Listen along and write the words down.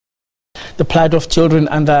The plight of children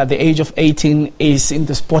under the age of 18 is in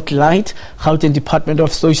the spotlight. Gauteng Department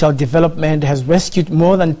of Social Development has rescued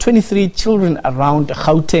more than 23 children around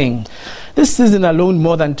Gauteng. This season alone,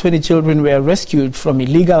 more than 20 children were rescued from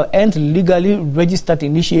illegal and legally registered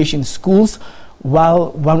initiation schools,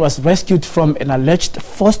 while one was rescued from an alleged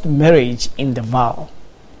forced marriage in the Vaal.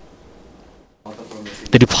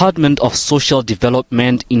 The Department of Social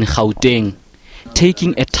Development in Gauteng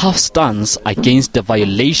taking a tough stance against the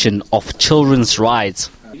violation of children's rights.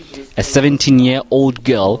 A 17-year-old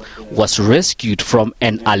girl was rescued from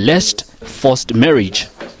an alleged forced marriage.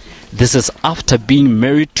 This is after being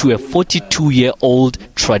married to a 42-year-old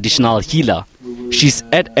traditional healer. She's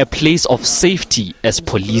at a place of safety as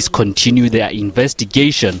police continue their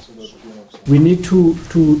investigation. We need to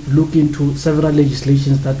look into several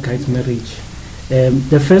legislations that guide marriage.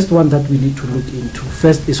 The first one that we need to look into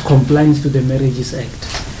first is compliance to the Marriages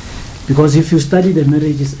Act. Because if you study the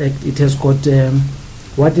Marriages Act, it has got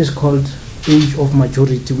what is called age of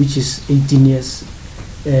majority, which is 18 years.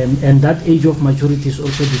 And that age of majority is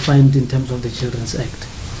also defined in terms of the Children's Act.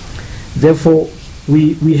 Therefore,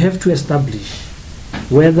 we have to establish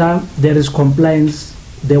whether there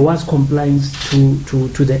was compliance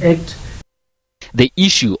to the Act. The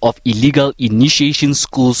issue of illegal initiation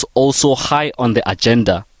schools also high on the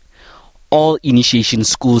agenda. All initiation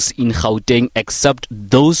schools in Gauteng except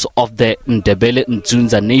those of the Ndebele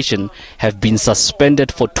Ndzunza Nation have been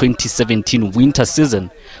suspended for 2017 winter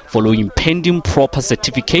season following pending proper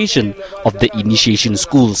certification of the initiation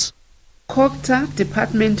schools. COGTA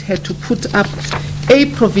department had to put up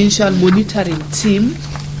a provincial monitoring team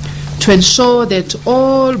to ensure that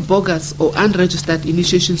all bogus or unregistered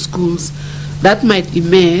initiation schools that might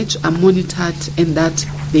emerge are monitored and that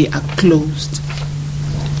they are closed.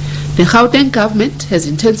 The Gauteng government has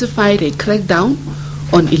intensified a crackdown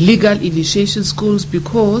on illegal initiation schools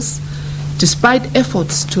because, despite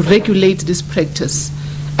efforts to regulate this practice,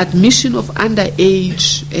 admission of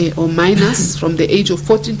underage or minors from the age of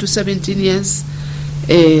 14 to 17 years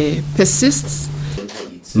persists.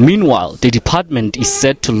 Meanwhile, the department is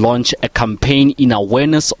set to launch a campaign in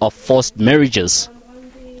awareness of forced marriages.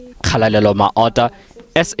 Khalalelo Maota,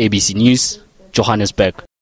 SABC News, Johannesburg.